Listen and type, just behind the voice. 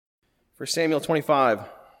1 Samuel 25.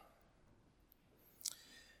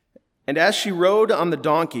 And as she rode on the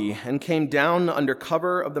donkey and came down under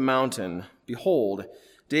cover of the mountain, behold,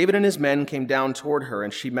 David and his men came down toward her,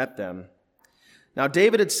 and she met them. Now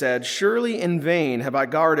David had said, "Surely in vain have I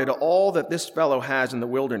guarded all that this fellow has in the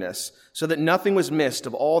wilderness, so that nothing was missed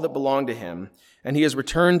of all that belonged to him, and he has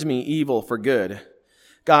returned me evil for good.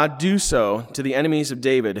 God, do so to the enemies of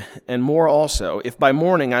David, and more also, if by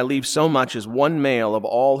morning I leave so much as one male of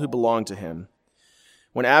all who belong to him."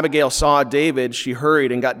 When Abigail saw David, she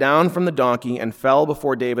hurried and got down from the donkey and fell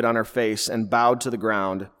before David on her face and bowed to the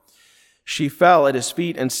ground. She fell at his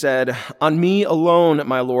feet and said, "On me alone,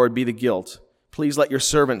 my lord, be the guilt. Please let your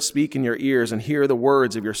servant speak in your ears and hear the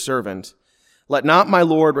words of your servant. Let not my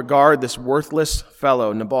lord regard this worthless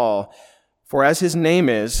fellow, Nabal, for as his name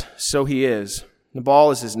is, so he is.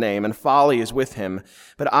 Nabal is his name, and folly is with him.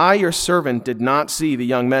 But I, your servant, did not see the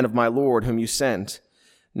young men of my lord whom you sent.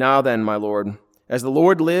 Now then, my lord, as the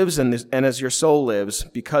Lord lives and as your soul lives,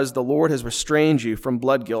 because the Lord has restrained you from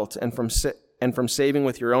blood guilt and from saving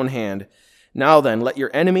with your own hand, now then, let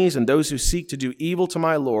your enemies and those who seek to do evil to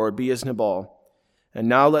my lord be as Nabal. And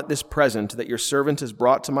now let this present that your servant has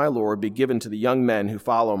brought to my lord be given to the young men who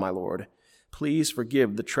follow my lord. Please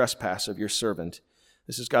forgive the trespass of your servant."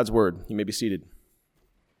 This is God's word. You may be seated.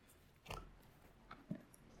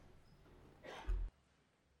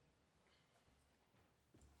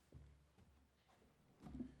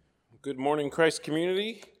 Good morning, Christ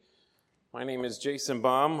community. My name is Jason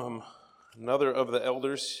Baum. I'm another of the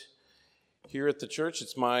elders here at the church.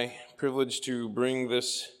 It's my privilege to bring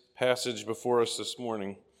this passage before us this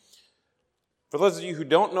morning. For those of you who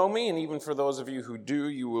don't know me, and even for those of you who do,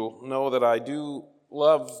 you will know that I do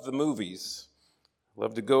love the movies. I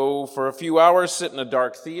love to go for a few hours, sit in a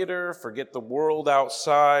dark theater, forget the world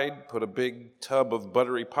outside, put a big tub of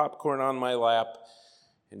buttery popcorn on my lap,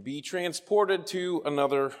 and be transported to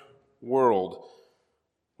another world.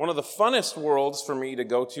 One of the funnest worlds for me to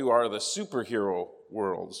go to are the superhero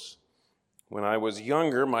worlds. When I was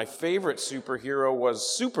younger, my favorite superhero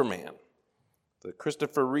was Superman. The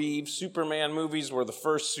Christopher Reeve Superman movies were the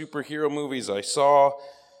first superhero movies I saw,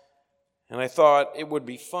 and I thought it would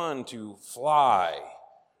be fun to fly,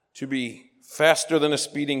 to be faster than a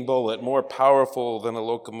speeding bullet, more powerful than a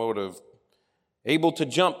locomotive, able to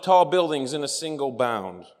jump tall buildings in a single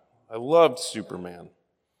bound. I loved Superman.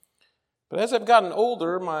 But as I've gotten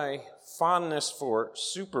older, my fondness for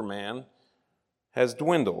Superman has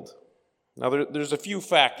dwindled. Now, there's a few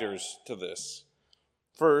factors to this.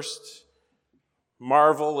 First,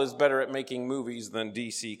 Marvel is better at making movies than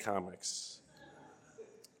DC Comics.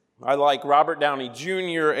 I like Robert Downey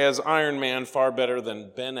Jr. as Iron Man far better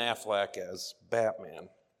than Ben Affleck as Batman.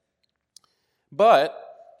 But,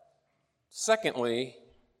 secondly,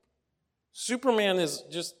 Superman is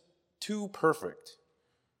just too perfect.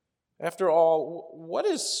 After all, what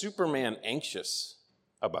is Superman anxious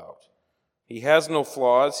about? He has no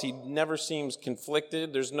flaws. He never seems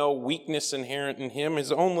conflicted. There's no weakness inherent in him.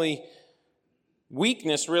 His only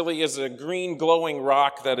weakness really is a green glowing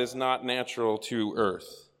rock that is not natural to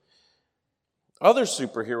Earth. Other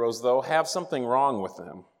superheroes, though, have something wrong with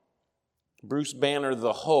them. Bruce Banner,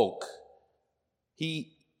 the Hulk,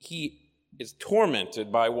 he is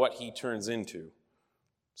tormented by what he turns into.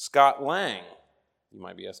 Scott Lang, you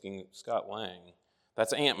might be asking, Scott Lang,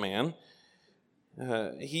 that's Ant-Man.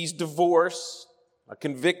 He's divorced, a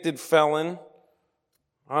convicted felon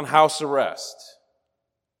on house arrest.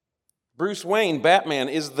 Bruce Wayne, Batman,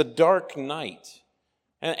 is the Dark Knight.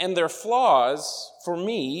 And their flaws, for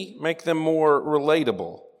me, make them more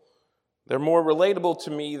relatable. They're more relatable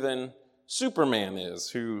to me than Superman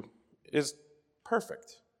is, who is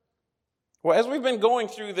perfect. Well, as we've been going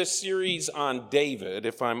through this series on David,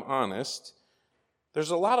 if I'm honest,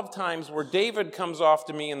 there's a lot of times where David comes off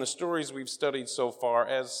to me in the stories we've studied so far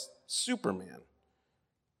as Superman.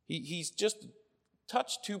 He's just a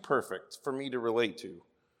touch too perfect for me to relate to.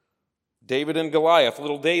 David and Goliath,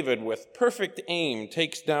 little David with perfect aim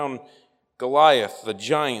takes down Goliath, the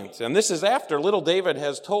giant. And this is after little David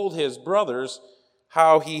has told his brothers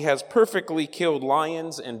how he has perfectly killed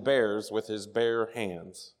lions and bears with his bare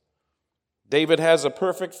hands. David has a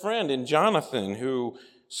perfect friend in Jonathan who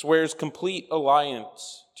swears complete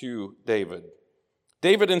alliance to David.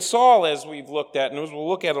 David and Saul, as we've looked at, and as we'll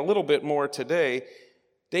look at a little bit more today,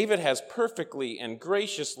 David has perfectly and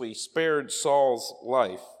graciously spared Saul's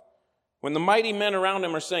life. When the mighty men around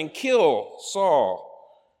him are saying, "Kill Saul,"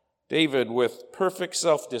 David, with perfect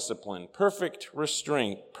self-discipline, perfect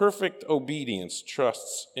restraint, perfect obedience,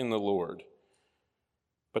 trusts in the Lord.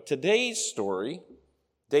 But today's story,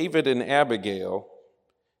 David and Abigail,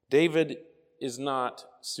 David is not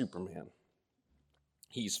Superman.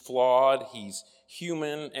 He's flawed, he's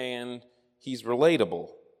human, and he's relatable.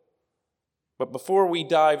 But before we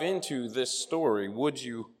dive into this story, would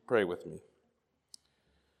you pray with me?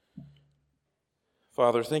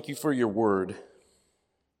 Father, thank you for your word.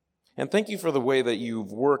 And thank you for the way that you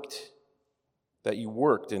worked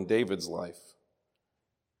in David's life.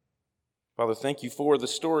 Father, thank you for the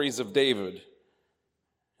stories of David.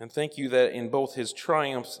 And thank you that in both his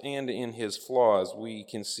triumphs and in his flaws, we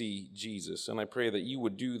can see Jesus. And I pray that you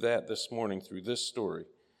would do that this morning through this story,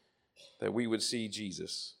 that we would see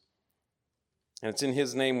Jesus. And it's in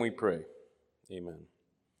his name we pray. Amen.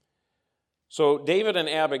 So David and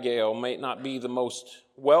Abigail may not be the most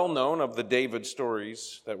well-known of the David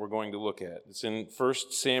stories that we're going to look at. It's in 1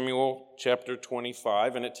 Samuel chapter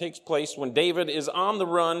 25, and it takes place when David is on the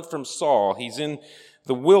run from Saul. He's in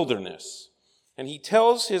the wilderness, and he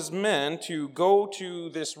tells his men to go to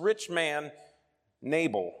this rich man,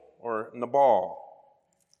 Nabal, or Nabal.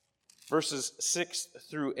 Verses 6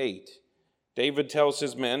 through 8. David tells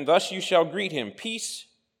his men, "Thus you shall greet him, peace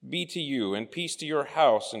be to you, and peace to your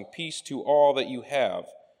house, and peace to all that you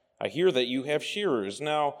have. I hear that you have shearers.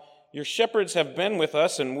 Now your shepherds have been with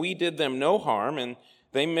us, and we did them no harm, and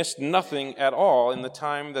they missed nothing at all in the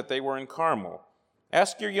time that they were in Carmel.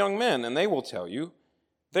 Ask your young men, and they will tell you.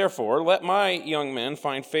 Therefore, let my young men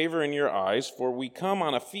find favor in your eyes, for we come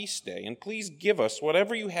on a feast day, and please give us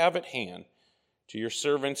whatever you have at hand to your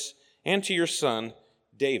servants and to your son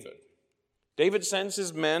David." David sends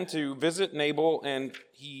his men to visit Nabal, and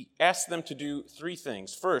he asks them to do three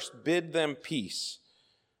things. First, bid them peace.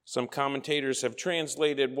 Some commentators have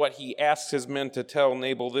translated what he asks his men to tell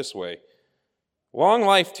Nabal this way: "Long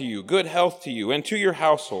life to you, good health to you, and to your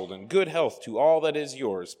household, and good health to all that is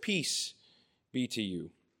yours. Peace be to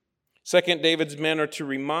you." Second, David's men are to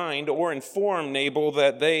remind or inform Nabal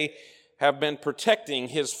that they have been protecting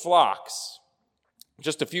his flocks.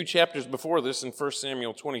 Just a few chapters before this, in 1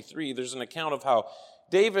 Samuel 23, there's an account of how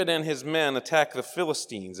David and his men attack the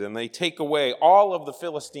Philistines, and they take away all of the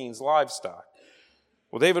Philistines' livestock.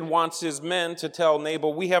 Well, David wants his men to tell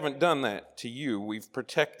Nabal, "We haven't done that to you. We've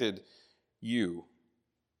protected you."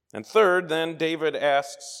 And third, then David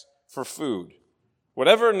asks for food.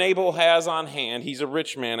 Whatever Nabal has on hand, he's a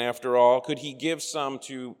rich man after all, could he give some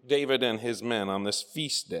to David and his men on this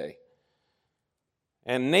feast day?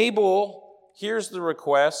 And Nabal here's the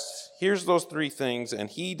request, here's those three things, and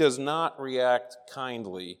he does not react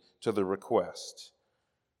kindly to the request.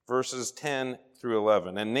 Verses 10 through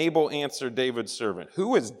 11. "And Nabal answered David's servant,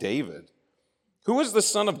 'Who is David? Who is the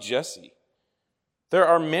son of Jesse? There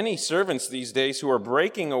are many servants these days who are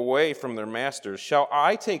breaking away from their masters. Shall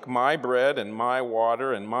I take my bread and my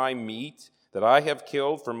water and my meat that I have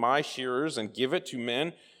killed for my shearers and give it to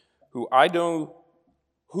men who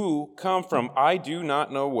come from I do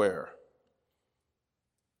not know where?'"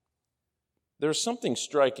 There's something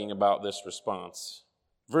striking about this response.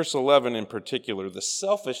 Verse 11 in particular, the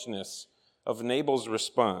selfishness of Nabal's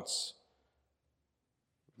response.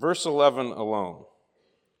 Verse 11 alone.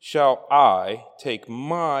 "Shall I take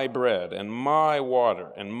my bread and my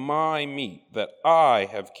water and my meat that I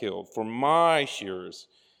have killed for my shearers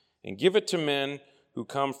and give it to men who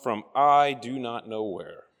come from I do not know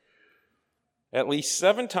where?" At least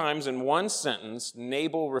 7 times in one sentence,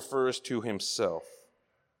 Nabal refers to himself.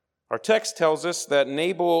 Our text tells us that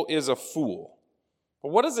Nabal is a fool. But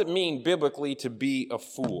what does it mean biblically to be a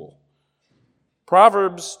fool?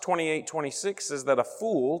 Proverbs 28:26 says that a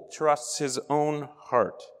fool trusts his own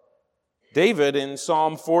heart. David in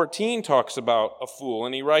Psalm 14 talks about a fool,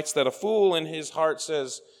 and he writes that a fool in his heart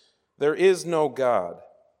says, "There is no God."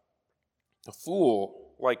 A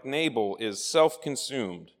fool, like Nabal, is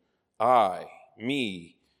self-consumed. I,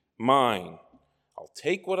 me, mine. I'll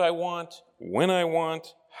take what I want, when I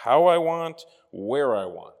want, how I want, where I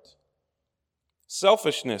want.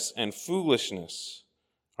 Selfishness and foolishness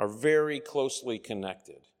are very closely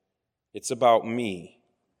connected. It's about me.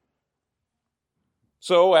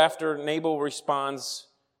 So after Nabal responds,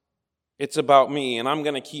 "It's about me, and I'm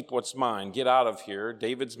going to keep what's mine. Get out of here,"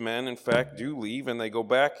 David's men, in fact, do leave, and they go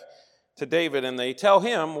back to David, and they tell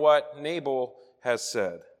him what Nabal has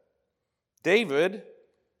said. David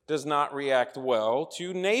does not react well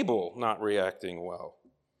to Nabal not reacting well.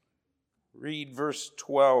 Read verse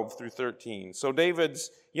 12 through 13. "So David's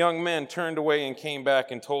young men turned away and came back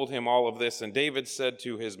and told him all of this. And David said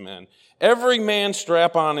to his men, 'Every man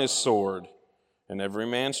strap on his sword.' And every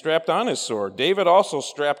man strapped on his sword. David also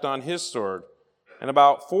strapped on his sword. And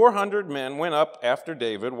about 400 men went up after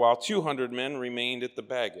David, while 200 men remained at the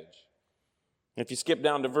baggage." If you skip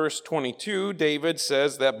down to verse 22, David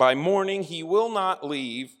says that by morning he will not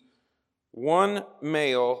leave one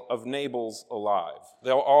male of Nabal's alive.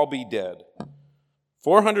 They'll all be dead.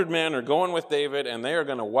 400 men are going with David, and they are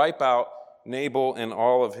going to wipe out Nabal and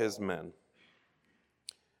all of his men.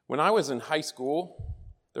 When I was in high school,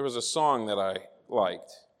 there was a song that I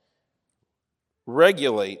liked.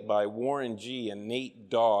 Regulate by Warren G. and Nate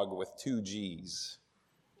Dogg with 2 G's.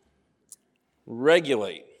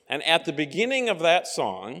 Regulate. And at the beginning of that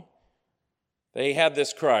song, they had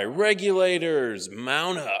this cry, regulators,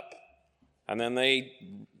 mount up. And then they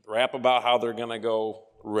rap about how they're going to go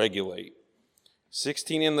regulate.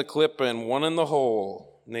 16 in the clip and 1 in the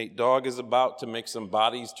hole. Nate Dogg is about to make some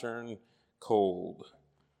bodies turn cold.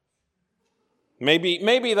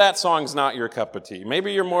 Maybe that song's not your cup of tea.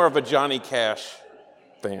 Maybe you're more of a Johnny Cash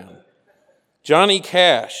fan. Johnny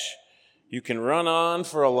Cash, you can run on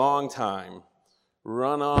for a long time.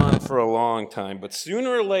 Run on for a long time. But sooner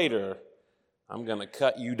or later, I'm going to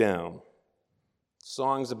cut you down.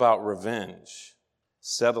 Songs about revenge,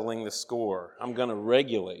 settling the score. I'm going to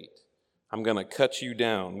regulate. I'm going to cut you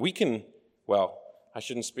down. I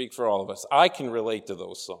shouldn't speak for all of us. I can relate to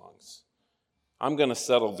those songs. I'm going to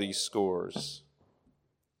settle these scores.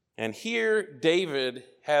 And here, David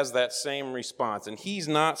has that same response, and he's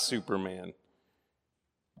not Superman.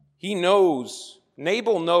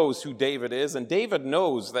 Nabal knows who David is, and David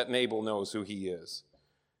knows that Nabal knows who he is.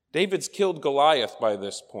 David's killed Goliath by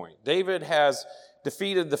this point. David has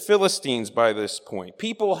defeated the Philistines by this point.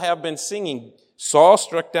 People have been singing, Saul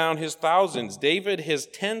struck down his thousands, David his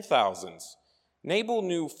 10,000s. Nabal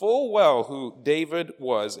knew full well who David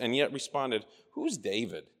was, and yet responded, who's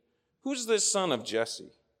David? Who's this son of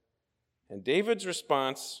Jesse? And David's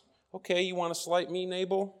response, okay, you want to slight me,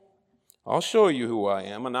 Nabal? I'll show you who I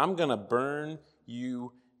am, and I'm going to burn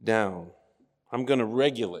you down. I'm going to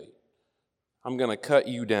regulate. I'm going to cut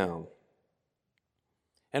you down.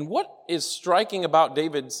 And what is striking about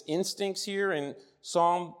David's instincts here in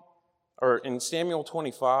Samuel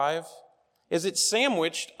 25 is it's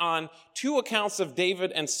sandwiched on 2 accounts of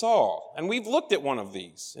David and Saul. And we've looked at one of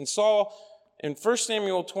these. In 1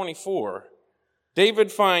 Samuel 24,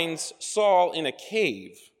 David finds Saul in a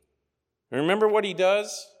cave. Remember what he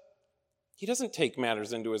does? He doesn't take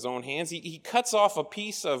matters into his own hands. He cuts off a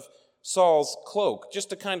piece of Saul's cloak just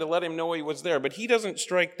to kind of let him know he was there. But he doesn't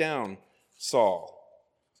strike down Saul.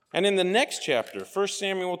 And in the next chapter, 1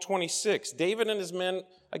 Samuel 26, David and his men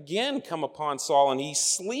again come upon Saul, and he's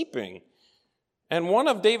sleeping. And one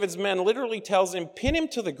of David's men literally tells him, pin him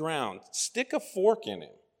to the ground, stick a fork in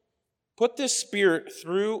him. Put this spear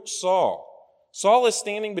through Saul. Saul is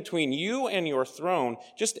standing between you and your throne.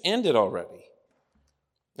 Just end it already.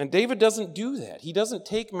 And David doesn't do that. He doesn't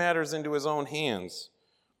take matters into his own hands.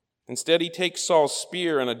 Instead, he takes Saul's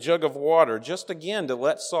spear and a jug of water just again to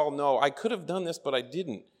let Saul know, I could have done this, but I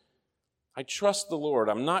didn't. I trust the Lord.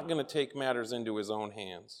 I'm not going to take matters into his own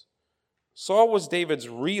hands. Saul was David's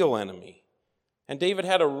real enemy. And David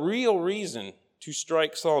had a real reason to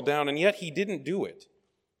strike Saul down, and yet he didn't do it.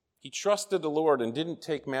 He trusted the Lord and didn't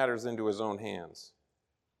take matters into his own hands.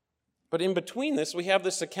 But in between this, we have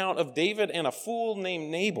this account of David and a fool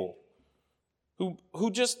named Nabal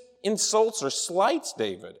who just insults or slights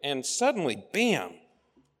David. And suddenly, bam,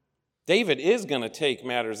 David is going to take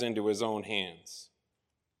matters into his own hands.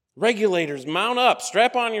 Regulators, mount up,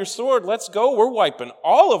 strap on your sword, let's go. We're wiping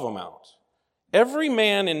all of them out. Every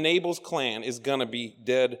man in Nabal's clan is going to be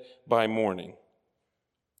dead by morning.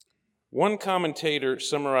 One commentator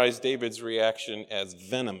summarized David's reaction as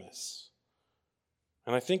venomous.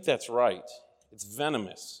 And I think that's right. It's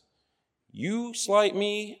venomous. You slight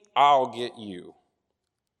me, I'll get you.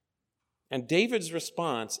 And David's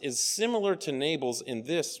response is similar to Nabal's in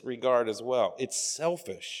this regard as well. It's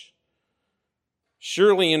selfish.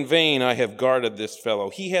 Surely in vain I have guarded this fellow.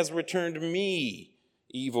 He has returned me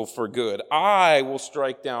evil for good. I will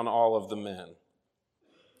strike down all of the men.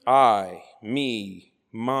 I, me,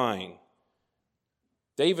 mine.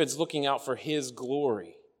 David's looking out for his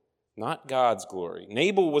glory, not God's glory.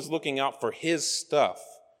 Nabal was looking out for his stuff,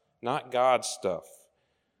 not God's stuff.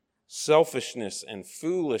 Selfishness and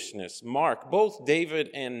foolishness mark both David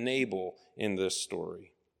and Nabal in this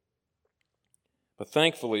story. But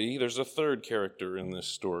thankfully, there's a third character in this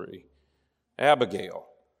story, Abigail.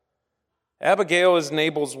 Abigail is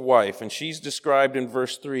Nabal's wife, and she's described in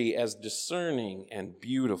verse 3 as discerning and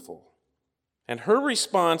beautiful. And her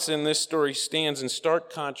response in this story stands in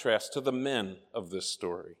stark contrast to the men of this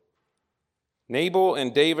story. Nabal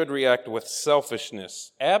and David react with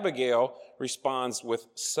selfishness. Abigail responds with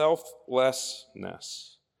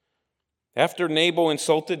selflessness. After Nabal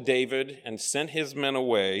insulted David and sent his men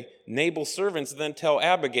away, Nabal's servants then tell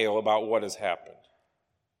Abigail about what has happened.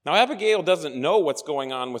 Now, Abigail doesn't know what's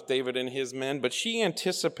going on with David and his men, but she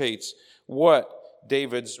anticipates what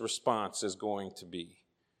David's response is going to be.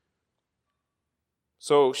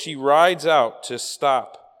 So she rides out to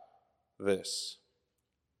stop this.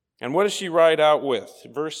 And what does she ride out with?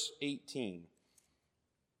 Verse 18.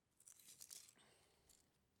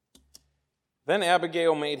 Then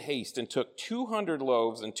Abigail made haste and took 200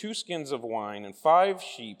 loaves and 2 skins of wine and 5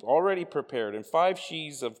 sheep already prepared and 5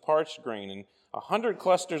 sheaves of parched grain and 100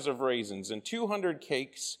 clusters of raisins and 200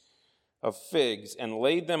 cakes of figs and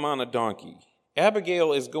laid them on a donkey.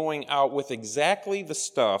 Abigail is going out with exactly the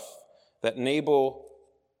stuff that Nabal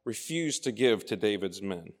refused to give to David's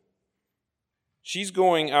men. She's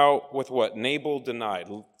going out with what Nabal denied.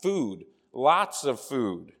 Food, lots of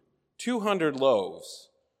food, 200 loaves.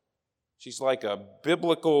 She's like a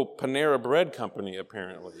biblical Panera Bread company,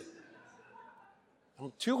 apparently.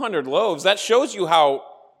 200 loaves, that shows you how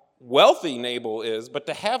wealthy Nabal is, but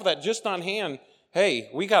to have that just on hand, hey,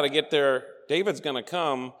 we got to get there. David's going to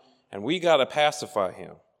come, and we got to pacify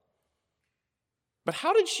him. But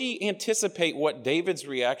how did she anticipate what David's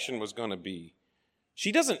reaction was going to be?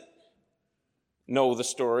 She doesn't know the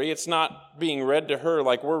story. It's not being read to her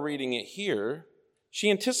like we're reading it here.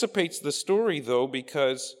 She anticipates the story, though,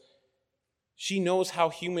 because she knows how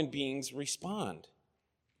human beings respond.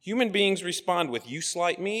 Human beings respond with, you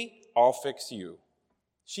slight me, I'll fix you.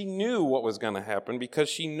 She knew what was going to happen because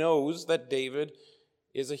she knows that David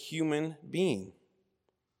is a human being.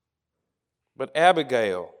 But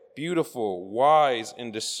Abigail, beautiful, wise,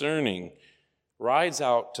 and discerning, rides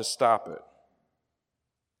out to stop it.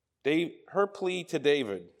 Her plea to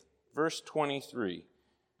David, verse 23.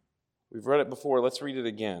 We've read it before. Let's read it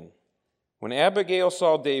again. When Abigail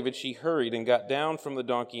saw David, she hurried and got down from the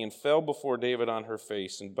donkey and fell before David on her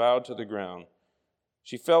face and bowed to the ground.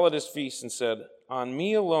 She fell at his feet and said, On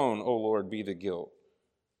me alone, O Lord, be the guilt.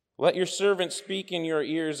 Let your servant speak in your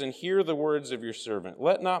ears and hear the words of your servant.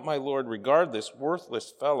 Let not my Lord regard this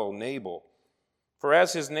worthless fellow Nabal. For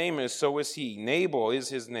as his name is, so is he. Nabal is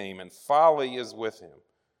his name, and folly is with him.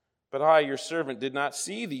 But I, your servant, did not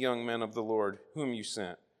see the young men of the Lord whom you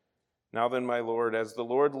sent. Now then, my Lord, as the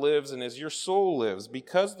Lord lives and as your soul lives,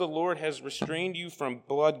 because the Lord has restrained you from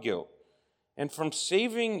blood guilt and from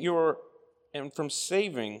saving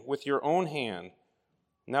with your own hand,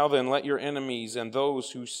 now then, let your enemies and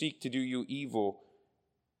those who seek to do you evil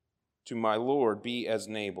to my Lord be as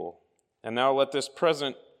Nabal. And now let this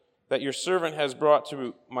present that your servant has brought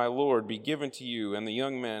to my Lord be given to you and the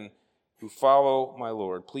young men who follow my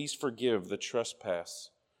Lord. Please forgive the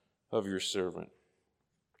trespass of your servant.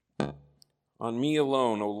 On me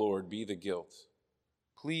alone, O Lord, be the guilt.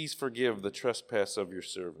 Please forgive the trespass of your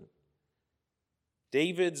servant.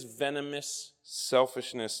 David's venomous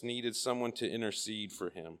selfishness needed someone to intercede for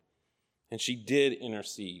him, and she did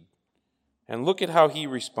intercede. And look at how he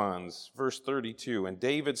responds. Verse 32, And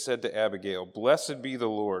David said to Abigail, Blessed be the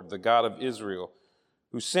Lord, the God of Israel,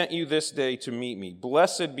 who sent you this day to meet me.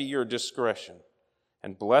 Blessed be your discretion,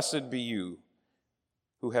 and blessed be you,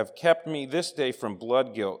 who have kept me this day from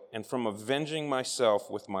blood guilt and from avenging myself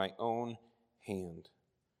with my own hand.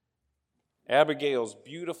 Abigail's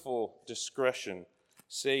beautiful discretion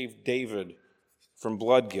saved David from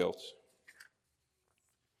blood guilt.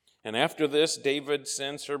 And after this, David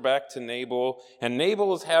sends her back to Nabal, and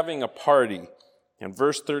Nabal is having a party. And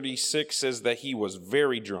verse 36 says that he was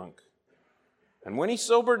very drunk. And when he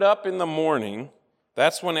sobered up in the morning,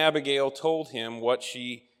 that's when Abigail told him what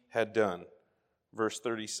she had done. Verse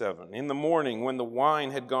 37, In the morning, when the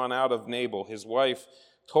wine had gone out of Nabal, his wife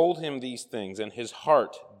told him these things, and his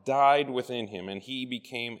heart died within him, and he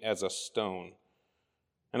became as a stone.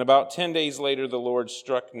 And about 10 days later, the Lord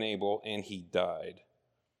struck Nabal, and he died.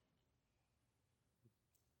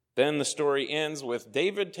 Then the story ends with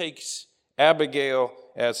David takes Abigail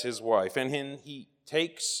as his wife, and then he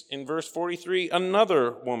takes, in verse 43,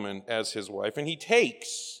 another woman as his wife, and he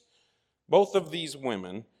takes both of these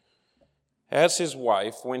women as his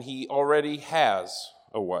wife when he already has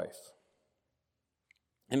a wife.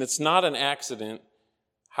 And it's not an accident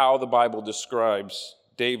how the Bible describes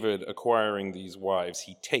David acquiring these wives.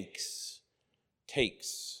 He takes,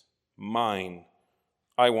 mine,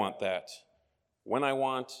 I want that. When I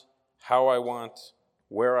want, how I want,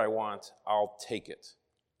 where I want, I'll take it.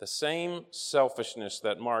 The same selfishness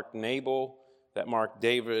that marked Nabal, that marked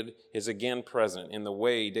David, is again present in the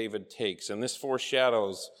way David takes. And this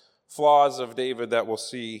foreshadows flaws of David that we'll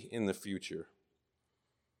see in the future.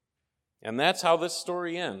 And that's how this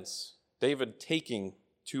story ends. David taking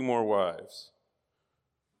 2 more wives.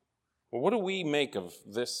 Well, what do we make of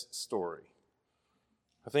this story?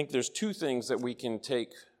 I think there's 2 things that we can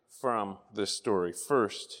take from this story.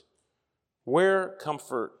 First, where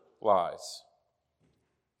comfort lies.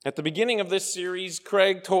 At the beginning of this series,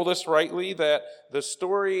 Craig told us rightly that the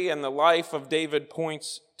story and the life of David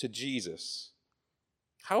points to Jesus.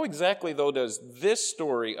 How exactly, though, does this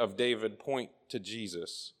story of David point to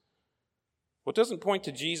Jesus? Well, it doesn't point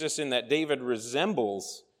to Jesus in that David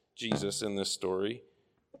resembles Jesus in this story.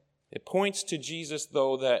 It points to Jesus,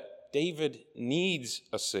 though, that David needs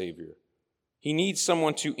a Savior. He needs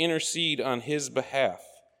someone to intercede on his behalf.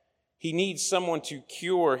 He needs someone to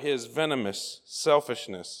cure his venomous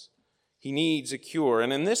selfishness. He needs a cure.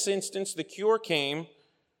 And in this instance, the cure came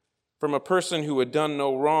from a person who had done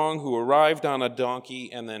no wrong, who arrived on a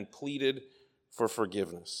donkey and then pleaded for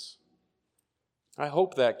forgiveness. I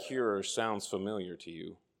hope that cure sounds familiar to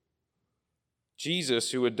you.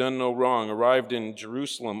 Jesus, who had done no wrong, arrived in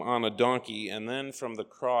Jerusalem on a donkey and then from the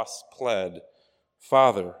cross pled,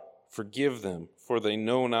 "Father, forgive them, for they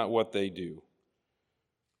know not what they do."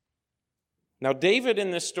 Now, David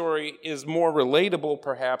in this story is more relatable,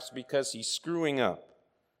 perhaps, because he's screwing up.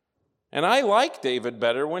 And I like David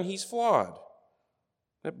better when he's flawed.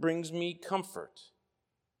 That brings me comfort.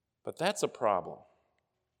 But that's a problem.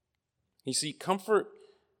 You see, comfort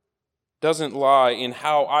doesn't lie in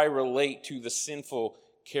how I relate to the sinful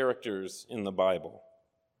characters in the Bible.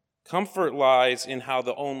 Comfort lies in how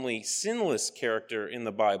the only sinless character in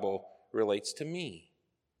the Bible relates to me.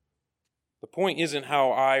 The point isn't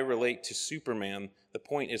how I relate to Superman. The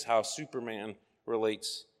point is how Superman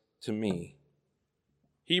relates to me.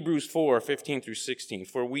 Hebrews 4:15 through 16.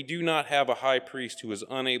 For we do not have a high priest who is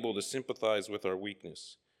unable to sympathize with our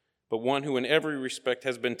weakness, but one who in every respect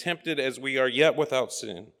has been tempted as we are, yet without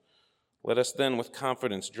sin. Let us then with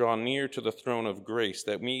confidence draw near to the throne of grace,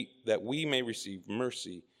 that we may receive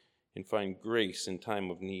mercy and find grace in time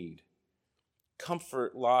of need.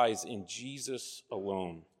 Comfort lies in Jesus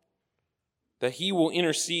alone, that he will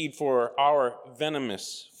intercede for our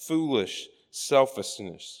venomous, foolish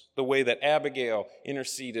selfishness, the way that Abigail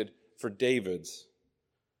interceded for David's.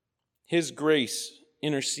 His grace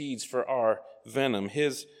intercedes for our venom,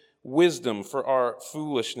 his wisdom for our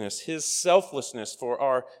foolishness, his selflessness for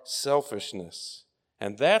our selfishness.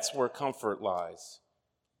 And that's where comfort lies.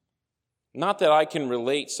 Not that I can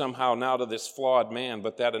relate somehow now to this flawed man,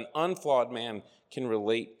 but that an unflawed man can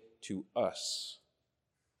relate to us.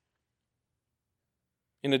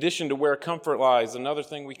 In addition to where comfort lies, another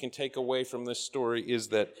thing we can take away from this story is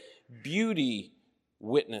that beauty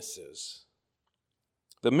witnesses.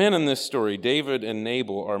 The men in this story, David and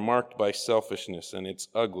Nabal, are marked by selfishness, and it's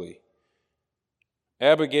ugly.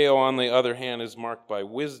 Abigail, on the other hand, is marked by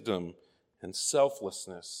wisdom and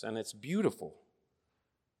selflessness, and it's beautiful.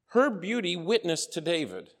 Her beauty witnessed to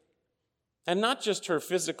David, and not just her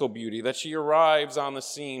physical beauty, that she arrives on the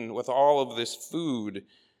scene with all of this food,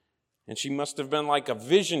 and she must have been like a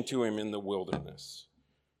vision to him in the wilderness.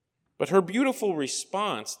 But her beautiful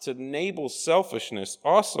response to Nabal's selfishness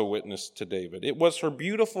also witnessed to David. It was her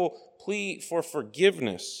beautiful plea for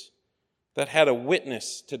forgiveness that had a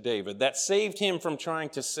witness to David, that saved him from trying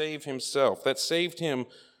to save himself, that saved him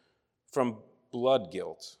from blood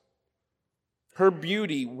guilt. Her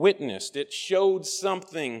beauty witnessed, it showed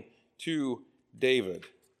something to David.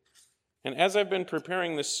 And as I've been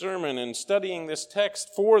preparing this sermon and studying this text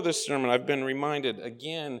for this sermon, I've been reminded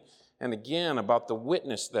again and again about the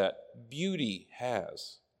witness that beauty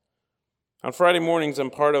has. On Friday mornings, I'm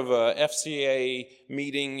part of a FCA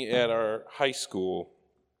meeting at our high school.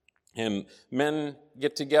 And men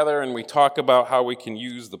get together and we talk about how we can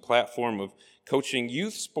use the platform of coaching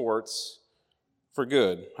youth sports for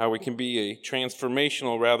good, how we can be a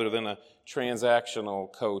transformational rather than a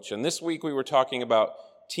transactional coach. And this week we were talking about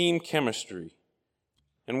team chemistry.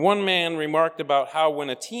 And one man remarked about how when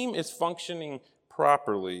a team is functioning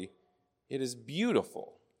properly, it is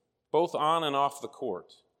beautiful, both on and off the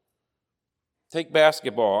court. Take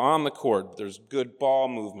basketball. On the court, there's good ball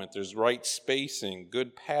movement, there's right spacing,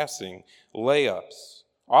 good passing, layups.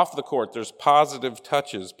 Off the court, there's positive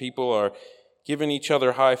touches. People are giving each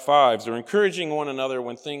other high fives or encouraging one another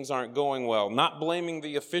when things aren't going well, not blaming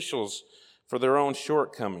the officials for their own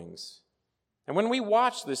shortcomings. And when we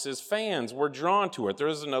watch this as fans, we're drawn to it. There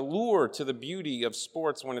is an allure to the beauty of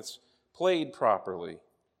sports when it's played properly.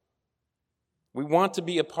 We want to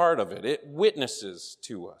be a part of it. It witnesses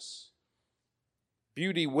to us.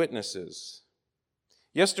 Beauty witnesses.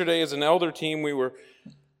 Yesterday, as an elder team, we were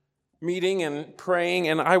meeting and praying,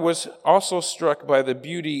 and I was also struck by the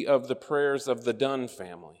beauty of the prayers of the Dunn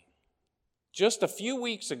family. Just a few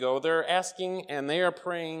weeks ago, they're asking and they are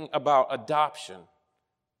praying about adoption.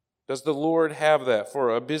 Does the Lord have that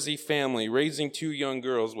for a busy family raising two young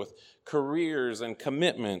girls with careers and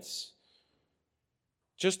commitments.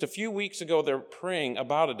 Just a few weeks ago, they're praying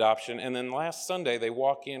about adoption, and then last Sunday, they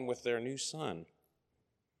walk in with their new son.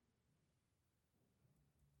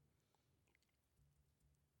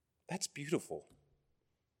 That's beautiful.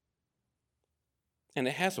 And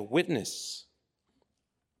it has a witness.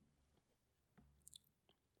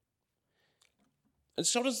 And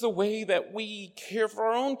so does the way that we care for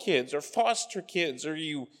our own kids or foster kids, or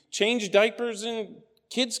you change diapers in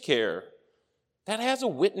kids' care. That has a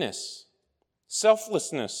witness.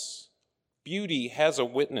 Selflessness, beauty has a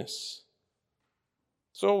witness.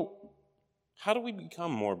 So, how do we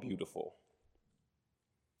become more beautiful?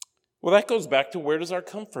 Well, that goes back to, where does our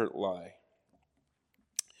comfort lie?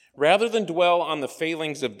 Rather than dwell on the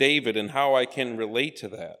failings of David and how I can relate to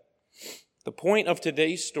that, the point of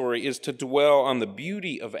today's story is to dwell on the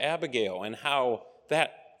beauty of Abigail and how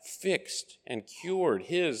that fixed and cured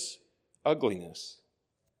his ugliness.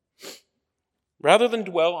 Rather than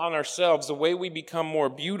dwell on ourselves, the way we become more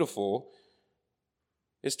beautiful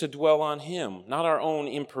is to dwell on him, not our own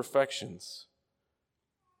imperfections.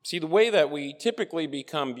 See, the way that we typically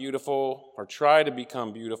become beautiful, or try to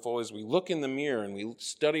become beautiful, is we look in the mirror and we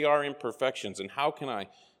study our imperfections and how can I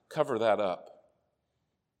cover that up?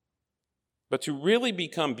 But to really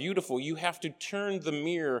become beautiful, you have to turn the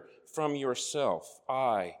mirror from yourself,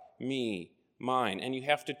 I, me, mine, and you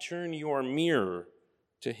have to turn your mirror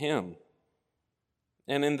to him.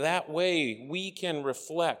 And in that way, we can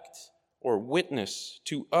reflect or witness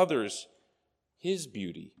to others his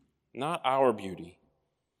beauty, not our beauty.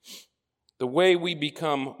 The way we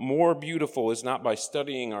become more beautiful is not by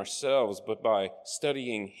studying ourselves, but by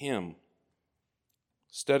studying him,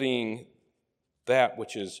 studying that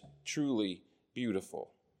which is truly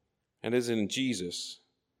beautiful. And it is in Jesus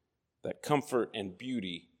that comfort and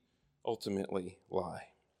beauty ultimately lie.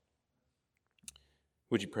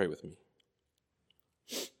 Would you pray with me?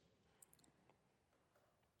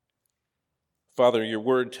 Father, your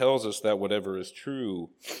word tells us that whatever is true,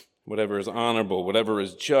 whatever is honorable, whatever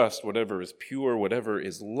is just, whatever is pure, whatever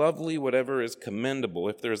is lovely, whatever is commendable,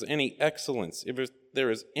 if there is any excellence, if there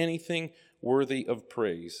is anything worthy of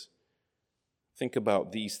praise, think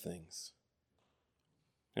about these things.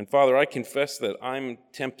 And Father, I confess that I'm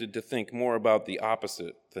tempted to think more about the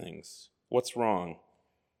opposite things. What's wrong?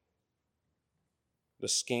 The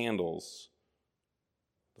scandals,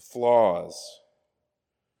 the flaws.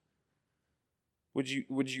 Would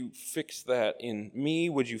you fix that in me?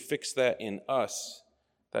 Would you fix that in us?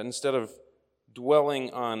 That instead of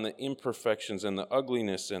dwelling on the imperfections and the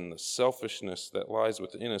ugliness and the selfishness that lies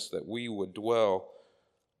within us, that we would dwell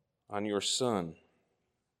on your Son.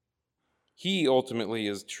 He ultimately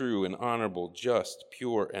is true and honorable, just,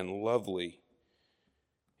 pure, and lovely.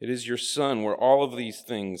 It is your Son where all of these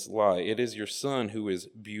things lie. It is your Son who is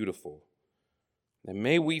beautiful. And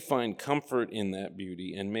may we find comfort in that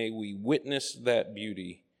beauty, and may we witness that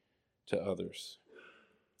beauty to others.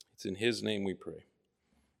 It's in his name we pray.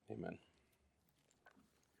 Amen.